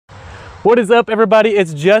What is up, everybody?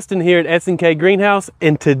 It's Justin here at S&K Greenhouse,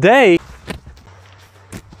 and today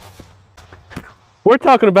we're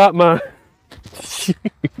talking about my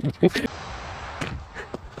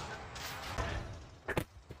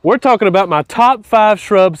top 5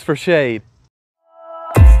 shrubs for shade.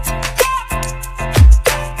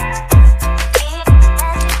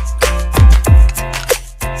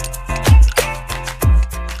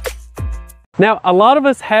 Now, a lot of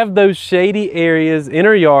us have those shady areas in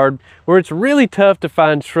our yard where it's really tough to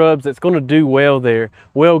find shrubs that's going to do well there.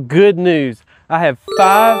 Well, good news. I have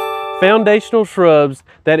 5 foundational shrubs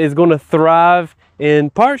that is going to thrive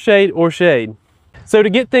in part shade or shade. So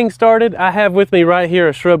to get things started, I have with me right here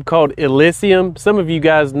a shrub called Elysium. Some of you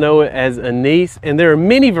guys know it as anise, and there are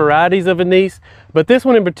many varieties of anise, but this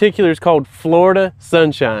one in particular is called Florida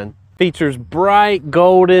Sunshine. Features bright,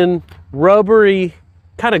 golden, rubbery,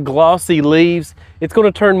 kind of glossy leaves. It's going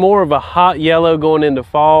to turn more of a hot yellow going into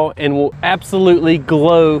fall and will absolutely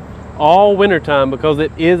glow all wintertime because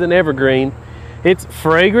it is an evergreen. It's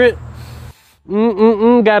fragrant,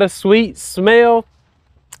 got a sweet smell.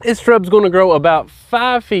 This shrub's going to grow about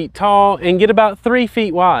 5 feet tall and get about 3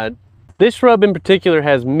 feet wide. This shrub in particular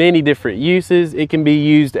has many different uses. It can be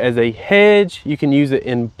used as a hedge, you can use it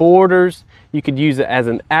in borders, you could use it as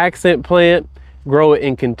an accent plant, grow it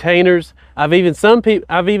in containers. I've even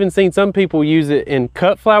seen some people use it in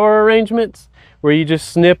cut flower arrangements where you just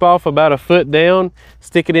snip off about a foot down,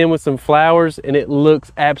 stick it in with some flowers, and it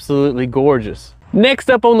looks absolutely gorgeous. Next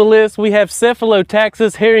up on the list, we have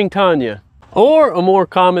Cephalotaxus harringtonia, or a more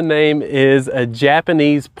common name is a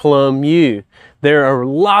Japanese plum yew. There are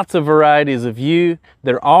lots of varieties of yew.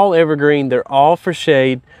 They're all evergreen, they're all for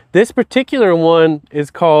shade. This particular one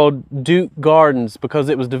is called Duke Gardens because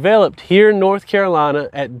it was developed here in North Carolina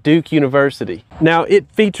at Duke University. Now,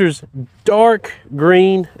 it features dark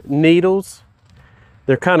green needles.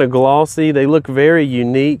 They're kind of glossy, they look very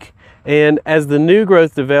unique. And as the new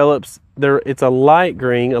growth develops, it's a light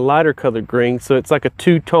green, a lighter colored green, so it's like a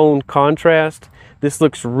two-tone contrast. This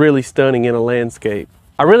looks really stunning in a landscape.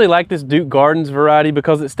 I really like this Duke Gardens variety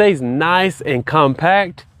because it stays nice and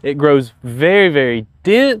compact. It grows very, very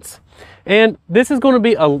dense, and this is going to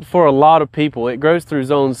be for a lot of people. It grows through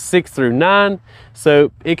zones 6 through 9,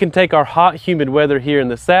 so it can take our hot, humid weather here in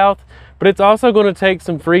the south, but it's also going to take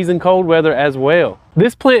some freezing cold weather as well.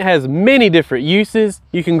 This plant has many different uses.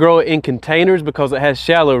 You can grow it in containers because it has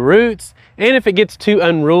shallow roots, and if it gets too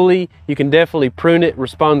unruly, you can definitely prune it. It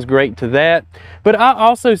responds great to that. But I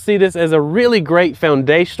also see this as a really great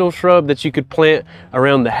foundational shrub that you could plant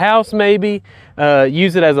around the house maybe,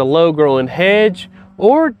 use it as a low growing hedge,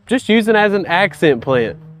 or just use it as an accent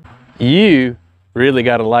plant. You really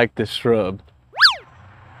gotta like this shrub.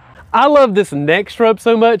 I love this next shrub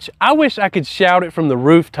so much, I wish I could shout it from the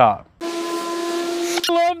rooftop. I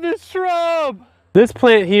love this shrub! This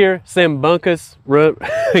plant here, Sambucus,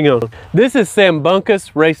 hang on. This is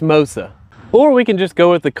Sambucus racemosa. Or we can just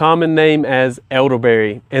go with the common name as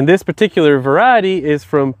elderberry. And this particular variety is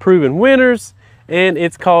from Proven Winners, and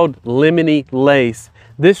it's called Lemony Lace.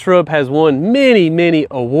 This shrub has won many, many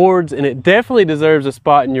awards, and it definitely deserves a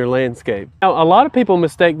spot in your landscape. Now, a lot of people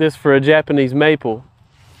mistake this for a Japanese maple,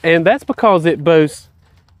 and that's because it boasts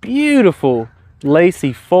beautiful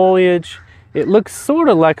lacy foliage. It looks sort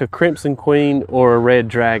of like a crimson queen or a red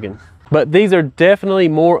dragon. But these are definitely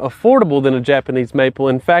more affordable than a Japanese maple.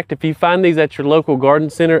 In fact, if you find these at your local garden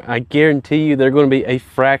center, I guarantee you they're going to be a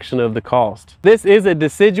fraction of the cost. This is a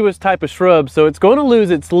deciduous type of shrub, so it's going to lose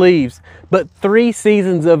its leaves, but 3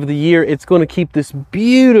 seasons of the year, it's going to keep this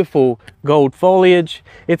beautiful gold foliage.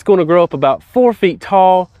 It's going to grow up about 4 feet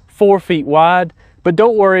tall, 4 feet wide. But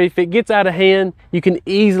don't worry, if it gets out of hand, you can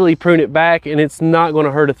easily prune it back and it's not going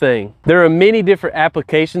to hurt a thing. There are many different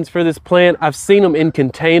applications for this plant. I've seen them in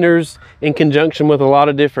containers in conjunction with a lot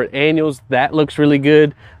of different annuals. That looks really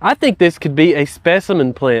good. I think this could be a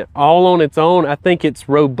specimen plant all on its own. I think it's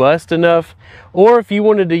robust enough. Or if you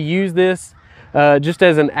wanted to use this just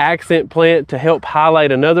as an accent plant to help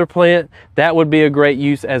highlight another plant, that would be a great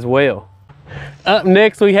use as well. Up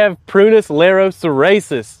next, we have Prunus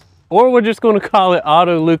laroceraceus. Or we're just going to call it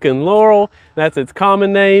autolucan laurel. That's its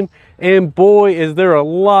common name. And boy, is there a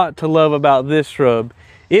lot to love about this shrub.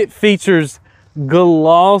 It features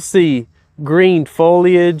glossy green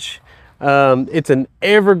foliage. It's an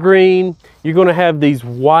evergreen. You're going to have these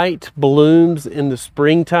white blooms in the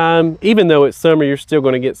springtime. Even though it's summer, you're still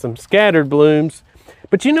going to get some scattered blooms.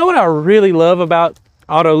 But you know what I really love about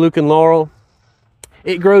autolucan laurel?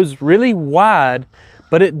 It grows really wide,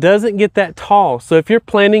 but it doesn't get that tall. So if you're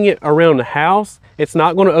planting it around the house, it's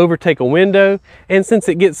not going to overtake a window. And since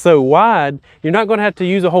it gets so wide, you're not going to have to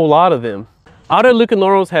use a whole lot of them. Autoleucon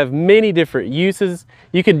laurels have many different uses.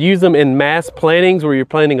 You could use them in mass plantings where you're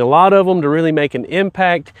planting a lot of them to really make an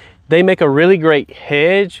impact. They make a really great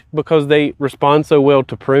hedge because they respond so well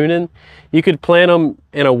to pruning. You could plant them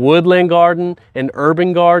in a woodland garden, an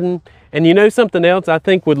urban garden, and you know something else I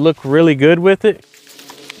think would look really good with it?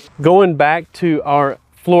 Going back to our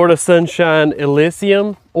Florida Sunshine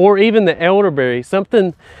Elysium, or even the elderberry,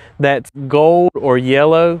 something that's gold or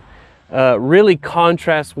yellow, really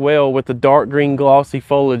contrasts well with the dark green glossy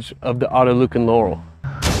foliage of the Autoleucon laurel.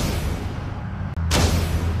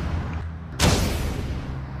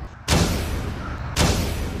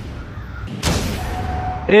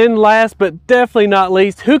 And last but definitely not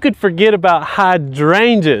least, who could forget about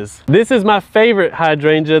hydrangeas? This is my favorite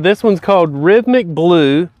hydrangea. This one's called Rhythmic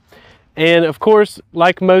Blue. And of course,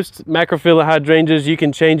 like most macrophylla hydrangeas, you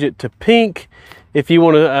can change it to pink if you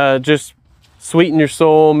want to just sweeten your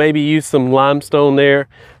soil, maybe use some limestone there.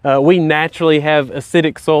 We naturally have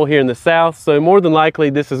acidic soil here in the south, so more than likely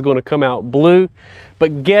this is going to come out blue.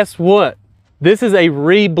 But guess what? This is a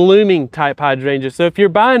reblooming type hydrangea. So if you're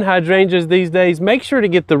buying hydrangeas these days, make sure to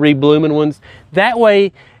get the reblooming ones. That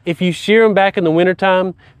way, if you shear them back in the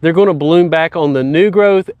wintertime, they're going to bloom back on the new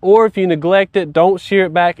growth, or if you neglect it, don't shear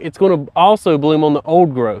it back, it's going to also bloom on the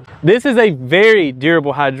old growth. This is a very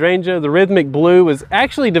durable hydrangea. The Rhythmic Blue was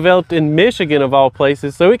actually developed in Michigan of all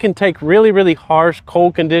places, so it can take really, really harsh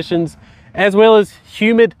cold conditions as well as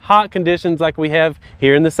humid, hot conditions like we have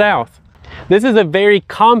here in the south. This is a very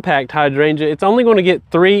compact hydrangea. It's only going to get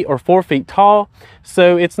 3 or 4 feet tall,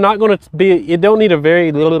 so it's not going to be, you don't need a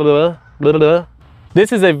very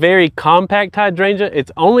This is a very compact hydrangea.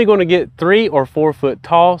 It's only going to get 3 or 4 foot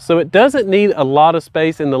tall, so it doesn't need a lot of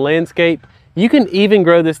space in the landscape. You can even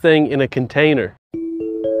grow this thing in a container.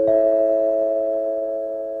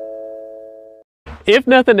 If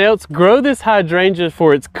nothing else, grow this hydrangea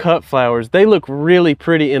for its cut flowers. They look really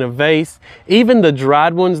pretty in a vase. Even the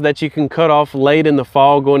dried ones that you can cut off late in the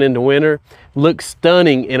fall going into winter look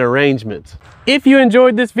stunning in arrangements. If you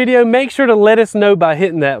enjoyed this video, make sure to let us know by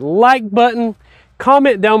hitting that like button.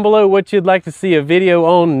 Comment down below what you'd like to see a video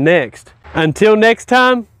on next. Until next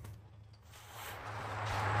time,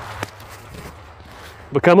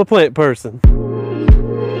 become a plant person.